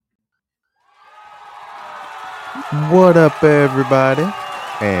What up, everybody?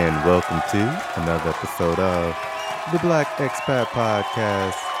 And welcome to another episode of the Black Expat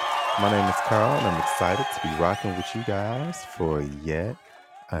Podcast. My name is Carl, and I'm excited to be rocking with you guys for yet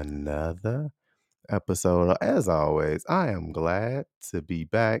another episode. As always, I am glad to be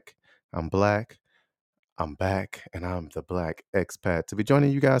back. I'm black. I'm back, and I'm the Black Expat to be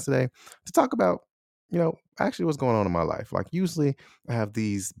joining you guys today to talk about, actually what's going on in my life. Like, usually I have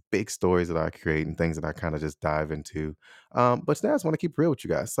these big stories that I create and things that I kind of just dive into. But today I just want to keep real with you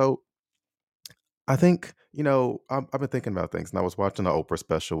guys. So, I think, I've been thinking about things, and I was watching an Oprah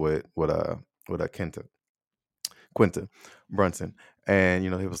special with Quinta Brunson, and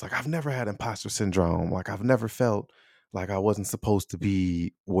he was like, "I've never had imposter syndrome. Like, I've never felt like I wasn't supposed to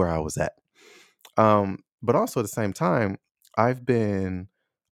be where I was at." But also at the same time, I've been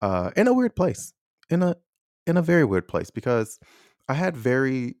in a weird place, in a very weird place because I had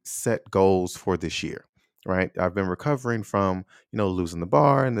very set goals for this year. Right, I've been recovering from losing the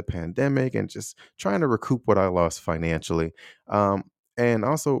bar and the pandemic, and just trying to recoup what I lost financially, and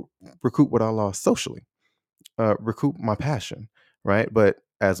also recoup what I lost socially, recoup my passion, right? But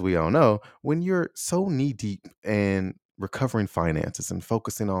as we all know, when you're so knee deep in recovering finances and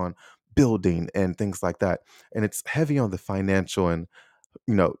focusing on building and things like that, and it's heavy on the financial and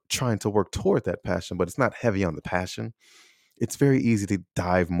trying to work toward that passion, but it's not heavy on the passion. It's very easy to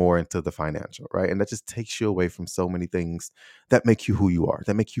dive more into the financial, right? And that just takes you away from so many things that make you who you are,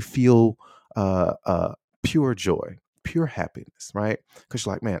 that make you feel pure joy, pure happiness, right? Because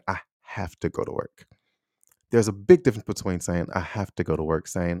you're like, man, I have to go to work. There's a big difference between saying I have to go to work,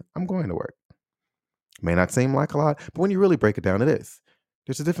 saying I'm going to work. May not seem like a lot, but when you really break it down, it is.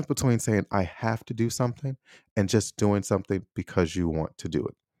 There's a difference between saying I have to do something and just doing something because you want to do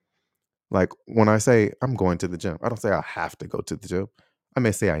it. Like when I say I'm going to the gym, I don't say I have to go to the gym. I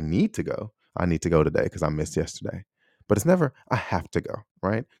may say I need to go. I need to go today because I missed yesterday. But it's never I have to go,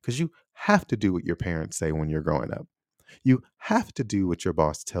 right? Because you have to do what your parents say when you're growing up. You have to do what your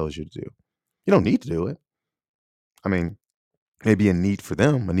boss tells you to do. You don't need to do it. I mean, maybe a need for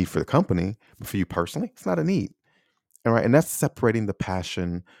them, a need for the company, but for you personally, it's not a need. All right. And that's separating the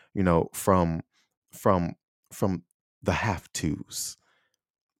passion, from from from the have tos.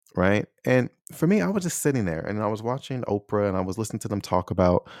 Right. And for me, I was just sitting there and I was watching Oprah and I was listening to them talk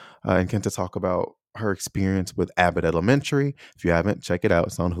about and Kenta talk about her experience with Abbott Elementary. If you haven't, check it out.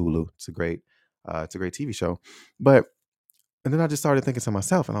 It's on Hulu. It's a great TV show. But and then I just started thinking to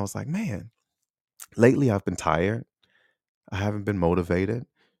myself and I was like, man, lately I've been tired. I haven't been motivated.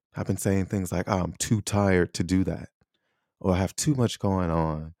 I've been saying things like, oh, I'm too tired to do that, or I have too much going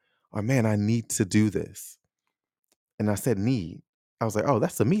on, or man, I need to do this. And I said, need. I was like, oh,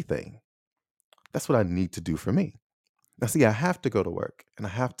 that's a me thing. That's what I need to do for me. Now, see, I have to go to work and I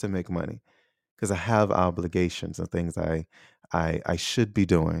have to make money because I have obligations and things I should be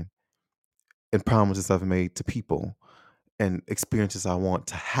doing and promises I've made to people and experiences I want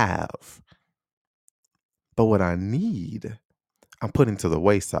to have. But what I need, I'm putting to the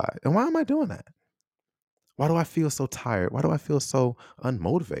wayside. And why am I doing that? Why do I feel so tired? Why do I feel so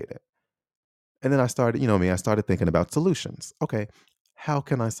unmotivated? And then I started, I started thinking about solutions. Okay, how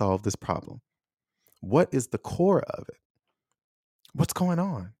can I solve this problem? What is the core of it? What's going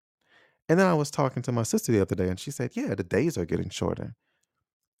on? And then I was talking to my sister the other day and she said, yeah, the days are getting shorter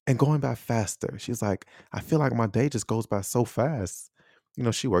and going by faster. She's like, I feel like my day just goes by so fast.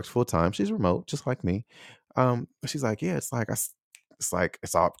 She works full time. She's remote, just like me. She's like, yeah, it's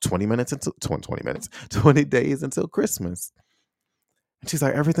all 20 minutes until 20 minutes, 20 days until Christmas. And she's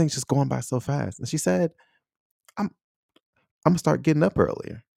like, everything's just going by so fast. And she said, I'm I'm gonna start getting up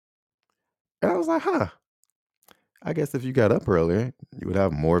earlier. And I was like, huh. I guess if you got up earlier, you would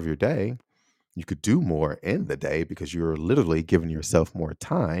have more of your day. You could do more in the day because you're literally giving yourself more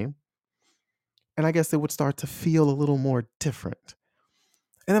time. And I guess it would start to feel a little more different.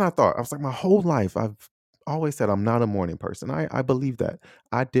 And then I was like, my whole life, I've always said I'm not a morning person. I believe that.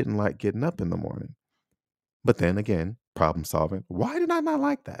 I didn't like getting up in the morning. But then again, problem solving. Why did I not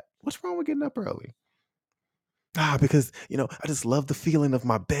like that? What's wrong with getting up early? Because, I just love the feeling of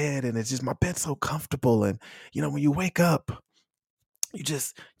my bed and it's just my bed's so comfortable. And, when you wake up, you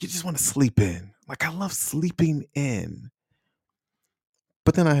just want to sleep in. Like I love sleeping in.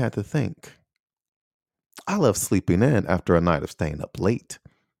 But then I had to think, I love sleeping in after a night of staying up late.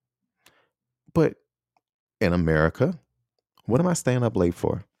 But in America, what am I staying up late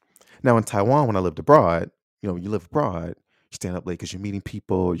for? Now in Taiwan, when I lived abroad, you live abroad, you stand up late because you're meeting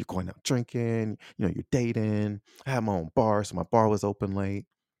people, you're going out drinking, you're dating. I had my own bar, so my bar was open late.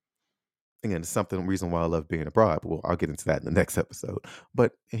 Again, it's something reason why I love being abroad, but I'll get into that in the next episode.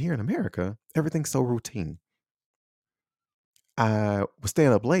 But here in America, everything's so routine. I was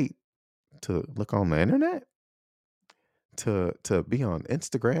staying up late to look on the internet, to be on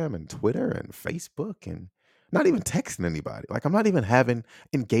Instagram and Twitter and Facebook, and not even texting anybody. Like, I'm not even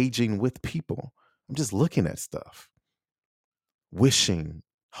engaging with people. I'm just looking at stuff, wishing,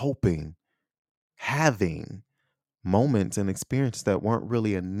 hoping, having moments and experiences that weren't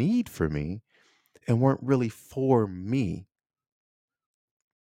really a need for me and weren't really for me.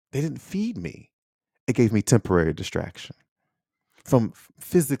 They didn't feed me. It gave me temporary distraction from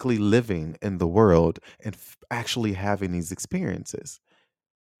physically living in the world and actually having these experiences.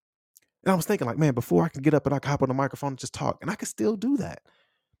 And I was thinking, like, man, before I could get up and I could hop on the microphone and just talk, and I could still do that.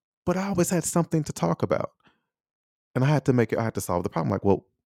 But I always had something to talk about. And I had to solve the problem. Like, well,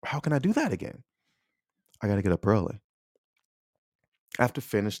 how can I do that again? I got to get up early. I have to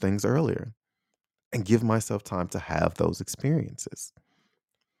finish things earlier and give myself time to have those experiences.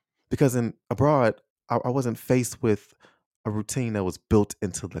 Because in abroad, I wasn't faced with a routine that was built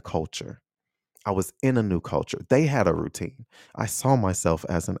into the culture. I was in a new culture. They had a routine. I saw myself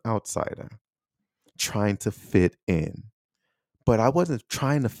as an outsider trying to fit in. But I wasn't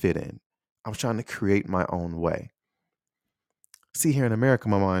trying to fit in. I was trying to create my own way. See, here in America,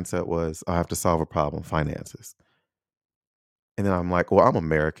 my mindset was I have to solve a problem, finances. And then I'm like, well, I'm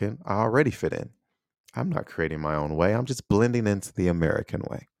American. I already fit in. I'm not creating my own way. I'm just blending into the American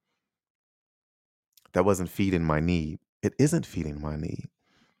way. That wasn't feeding my need. It isn't feeding my need.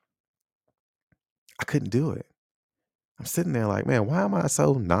 I couldn't do it. I'm sitting there like, man, why am I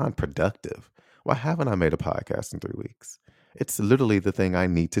so non-productive? Why haven't I made a podcast in 3 weeks? It's literally the thing I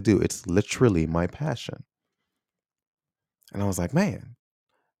need to do. It's literally my passion. And I was like, man,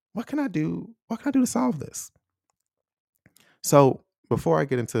 what can I do? What can I do to solve this? So before I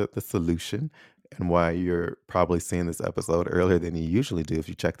get into the solution and why you're probably seeing this episode earlier than you usually do if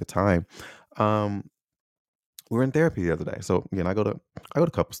you check the time, um, we were in therapy the other day. So again, I go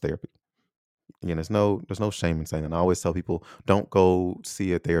to couples therapy. Again, there's no shame in saying that. I always tell people, don't go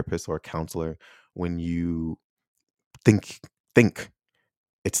see a therapist or a counselor when you think think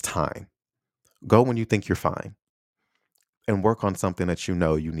it's time. Go when you think you're fine and work on something that you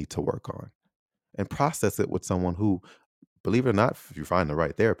know you need to work on and process it with someone who, believe it or not, if you find the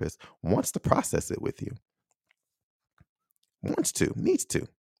right therapist, wants to process it with you. Wants to, needs to,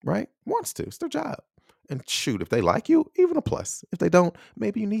 right? Wants to. It's their job. And shoot, if they like you, even a plus. If they don't,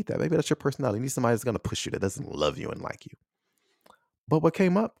 maybe you need that. Maybe that's your personality. You need somebody that's going to push you, that doesn't love you and like you. But what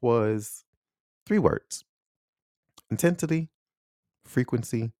came up was 3 words: intensity,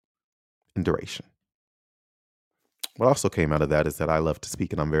 frequency, and duration. What also came out of that is that I love to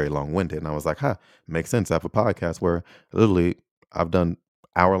speak and I'm very long winded. And I was like, makes sense. I have a podcast where literally I've done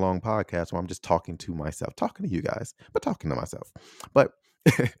hour-long podcasts where I'm just talking to myself, talking to you guys, but talking to myself. But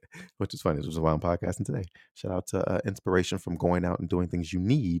which is funny, which is why I'm podcasting today. Shout out to inspiration from going out and doing things you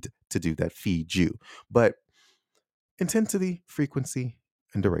need to do that feed you. But intensity, frequency,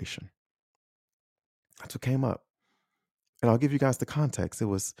 and duration. That's what came up. And I'll give you guys the context. It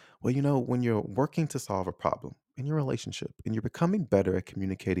was, well, when you're working to solve a problem in your relationship and you're becoming better at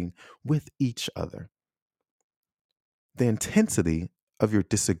communicating with each other, the intensity of your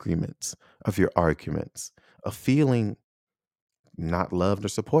disagreements, of your arguments, of feeling not loved or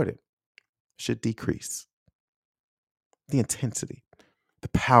supported should decrease. The intensity, the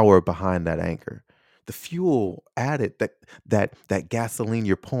power behind that anger, the fuel added, that gasoline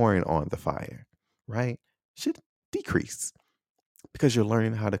you're pouring on the fire, right, should decrease because you're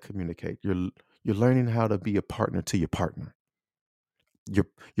learning how to communicate. You're learning how to be a partner to your partner. You're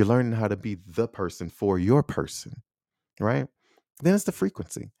learning how to be the person for your person, right? Then it's the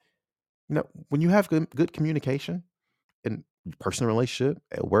frequency. When you have good communication in your personal relationship,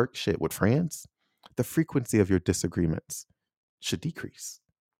 at work, shit, with friends, the frequency of your disagreements should decrease,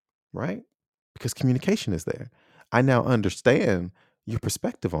 right? Because communication is there. I now understand your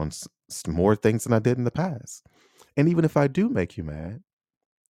perspective on more things than I did in the past. And even if I do make you mad,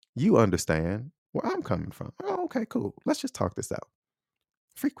 you understand where I'm coming from. Oh, okay, cool. Let's just talk this out.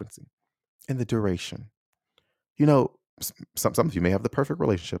 Frequency and the duration. Some of you may have the perfect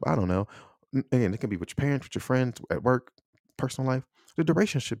relationship. I don't know. Again, it can be with your parents, with your friends, at work, personal life. The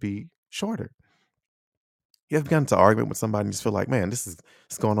duration should be shorter. You ever gotten into an argument with somebody and you just feel like, man, this is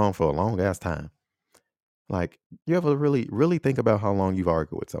going on for a long ass time. Like, you ever really, really think about how long you've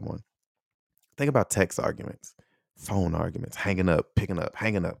argued with someone? Think about text arguments, phone arguments, hanging up, picking up,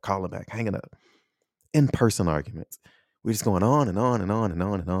 hanging up, calling back, hanging up. In-person arguments. We're just going on and on and on and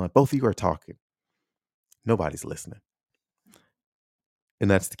on and on. Both of you are talking. Nobody's listening.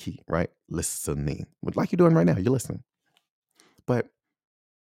 And that's the key, right? Listening. Like you're doing right now, you're listening. But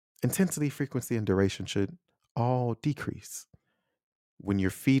intensity, frequency, and duration should all decrease. when you're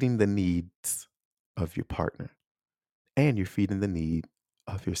feeding the needs of your partner and you're feeding the need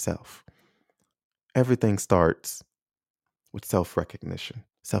of yourself. Everything starts with self recognition,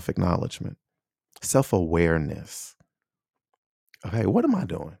 self acknowledgement, self awareness. Okay, what am I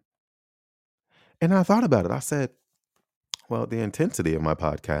doing? And I thought about it. I said, well, the intensity of my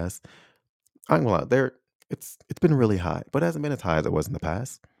podcast, I ain't gonna lie, it's been really high, but it hasn't been as high as it was in the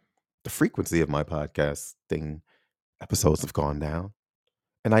past. The frequency of my podcasting episodes have gone down.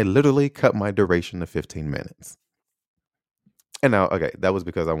 And I literally cut my duration to 15 minutes. And now, okay, that was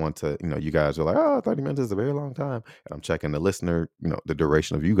because I want to, you guys are like, oh, 30 minutes is a very long time. And I'm checking the listener, the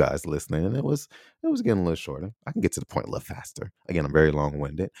duration of you guys listening. And it was getting a little shorter. I can get to the point a little faster. Again, I'm very long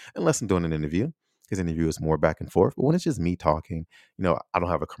winded unless I'm doing an interview. His interview is more back and forth. But when it's just me talking, I don't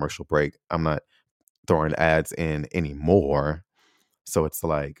have a commercial break. I'm not throwing ads in anymore. So it's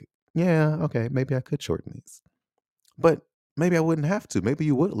like, yeah, okay, maybe I could shorten these. But maybe I wouldn't have to. Maybe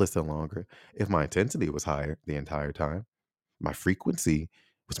you would listen longer if my intensity was higher the entire time. My frequency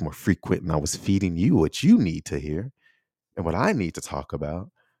was more frequent and I was feeding you what you need to hear and what I need to talk about,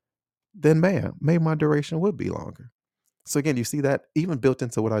 then man, maybe my duration would be longer. So again, you see that even built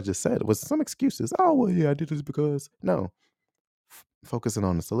into what I just said was some excuses. Oh, well, yeah, I did this because no, focusing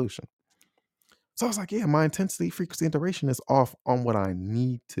on the solution. So I was like, yeah, my intensity, frequency, and duration is off on what I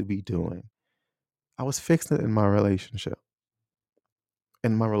need to be doing. I was fixing it in my relationship.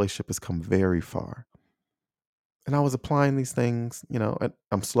 And my relationship has come very far. And I was applying these things, and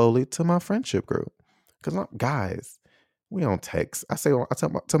I'm slowly to my friendship group. Because guys, we don't text. I tell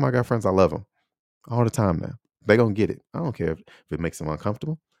my guy friends I love them all the time now. They gonna get it. I don't care if it makes them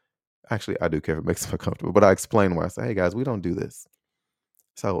uncomfortable. Actually, I do care if it makes them uncomfortable. But I explain why. I say, hey guys, we don't do this.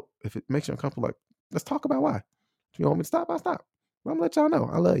 So if it makes you uncomfortable, like, let's talk about why. If you want me to stop, I'll stop. But I'm gonna let y'all know.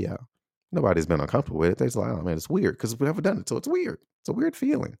 I love y'all. Nobody's been uncomfortable with it. They're just like, oh man, it's weird because we've never done it. So it's weird. It's a weird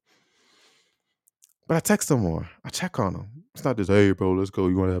feeling. But I text them more. I check on them. It's not just, hey, bro, let's go.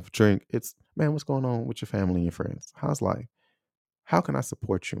 You want to have a drink? It's, man, what's going on with your family and your friends? How's life? How can I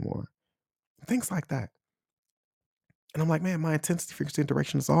support you more? Things like that. And I'm like, man, my intensity, frequency, and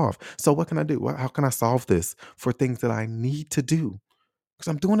duration is off. So what can I do? How can I solve this for things that I need to do? Because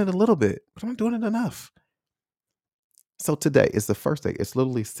I'm doing it a little bit, but I'm not doing it enough. So today is the first day. It's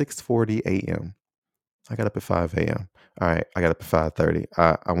literally 6:40 a.m. I got up at 5 a.m. All right, I got up at 5:30.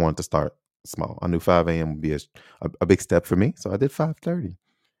 I wanted to start small. I knew 5 a.m. would be a big step for me. So I did 5:30.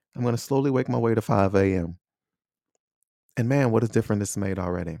 I'm going to slowly wake my way to 5 a.m. And man, what a difference this made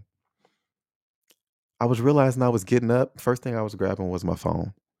already. I was realizing I was getting up. First thing I was grabbing was my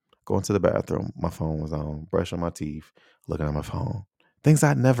phone. Going to the bathroom, my phone was on. Brushing my teeth, looking at my phone. Things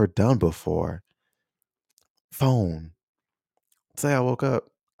I'd never done before. Phone. Say I woke up,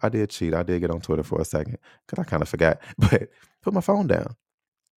 I did cheat. I did get on Twitter for a second because I kind of forgot. But put my phone down.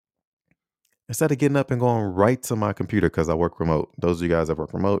 Instead of getting up and going right to my computer because I work remote. Those of you guys that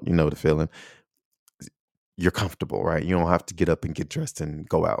work remote, you know the feeling. You're comfortable, right? You don't have to get up and get dressed and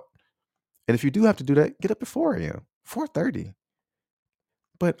go out. And if you do have to do that, get up at 4 a.m., 4:30.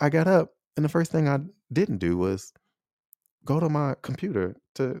 But I got up, and the first thing I didn't do was go to my computer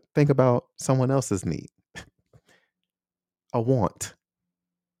to think about someone else's need, a want,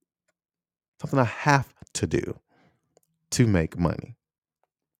 something I have to do to make money,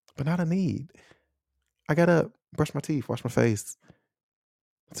 but not a need. I got up, brushed my teeth, washed my face,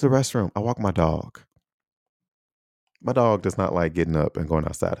 to the restroom. I walked my dog. My dog does not like getting up and going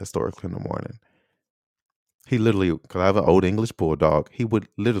outside historically in the morning. He literally, because I have an old English bulldog, he would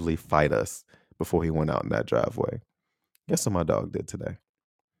literally fight us before he went out in that driveway. Guess what my dog did today?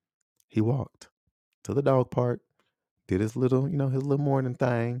 He walked to the dog park, did his little morning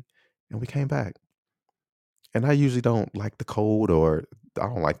thing, and we came back. And I usually don't like the cold or I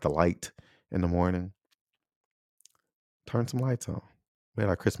don't like the light in the morning. Turn some lights on. We had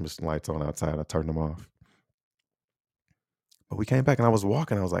our Christmas lights on outside. I turned them off. But we came back and I was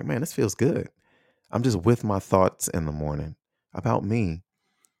walking. I was like, man, this feels good. I'm just with my thoughts in the morning about me.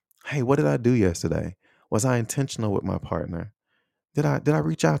 Hey, what did I do yesterday? Was I intentional with my partner? Did I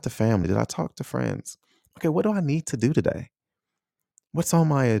reach out to family? Did I talk to friends? Okay, what do I need to do today? What's on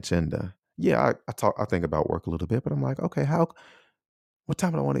my agenda? Yeah, I think about work a little bit, but I'm like, okay, what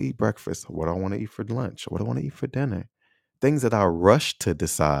time do I want to eat breakfast? What do I want to eat for lunch? What do I want to eat for dinner? Things that I rush to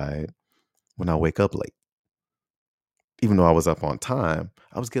decide when I wake up late. Even though I was up on time,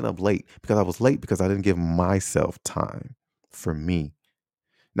 I was getting up late because I was late because I didn't give myself time for me.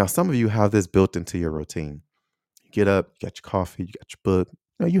 Now, some of you have this built into your routine. You get up, you got your coffee, you got your book.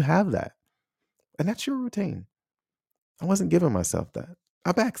 No, you have that. And that's your routine. I wasn't giving myself that.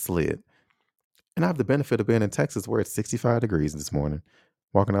 I backslid. And I have the benefit of being in Texas where it's 65 degrees this morning,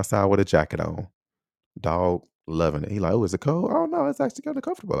 walking outside with a jacket on. Dog loving it. He like, oh, is it cold? Oh, no, it's actually kind of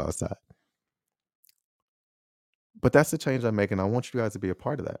comfortable outside. But that's the change I'm making. I want you guys to be a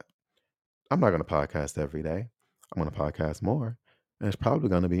part of that. I'm not going to podcast every day. I'm going to podcast more. And it's probably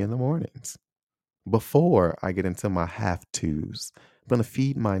going to be in the mornings before I get into my have tos. I'm going to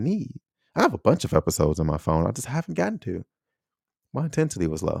feed my need. I have a bunch of episodes on my phone I just haven't gotten to. My intensity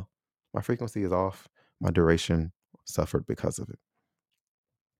was low. My frequency is off. My duration suffered because of it.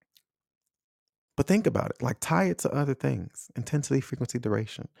 But think about it, like tie it to other things, intensity, frequency,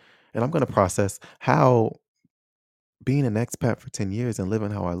 duration. And I'm going to process how being an expat for 10 years and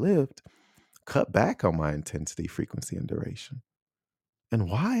living how I lived cut back on my intensity, frequency, and duration. And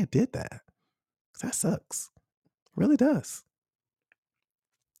why I did that. 'Cause that sucks. It really does.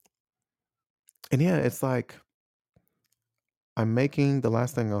 And yeah, it's like the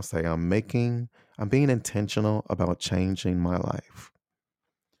last thing I'll say, I'm being intentional about changing my life.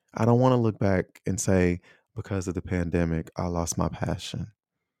 I don't want to look back and say, because of the pandemic, I lost my passion.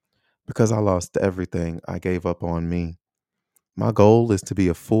 Because I lost everything, I gave up on me. My goal is to be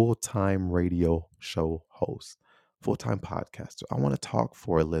a full-time radio show host, full-time podcaster. I want to talk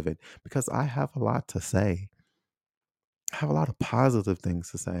for a living because I have a lot to say. I have a lot of positive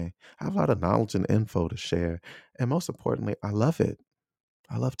things to say. I have a lot of knowledge and info to share. And most importantly, I love it.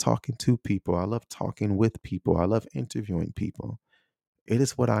 I love talking to people. I love talking with people. I love interviewing people. It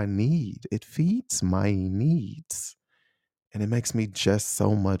is what I need. It feeds my needs. And it makes me just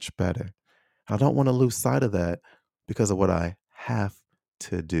so much better. I don't want to lose sight of that because of what I have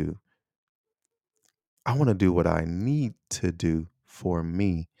to do. I want to do what I need to do for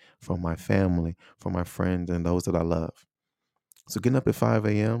me, for my family, for my friends, and those that I love. So getting up at 5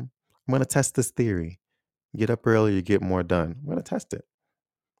 a.m., I'm going to test this theory. Get up early, you get more done. I'm going to test it.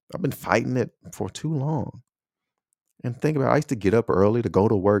 I've been fighting it for too long. And think about it, I used to get up early to go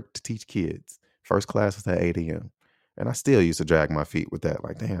to work to teach kids. First class was at 8 a.m. And I still used to drag my feet with that.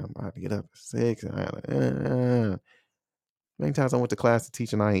 Like, damn, I have to get up at 6. And I had Many times I went to class to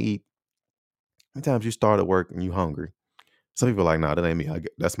teach and I ain't eat. Many times you start at work and you hungry. Some people are like, nah, that ain't me.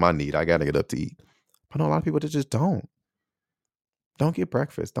 That's my need. I got to get up to eat. But I know a lot of people that just don't. Don't get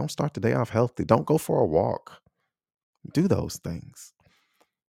breakfast. Don't start the day off healthy. Don't go for a walk. Do those things.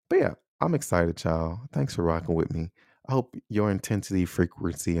 But yeah, I'm excited, y'all. Thanks for rocking with me. I hope your intensity,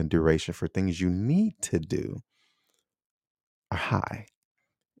 frequency, and duration for things you need to do are high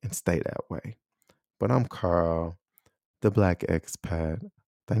and stay that way. But I'm Carl, the Black Expat.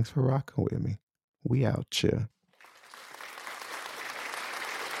 Thanks for rocking with me. We out here.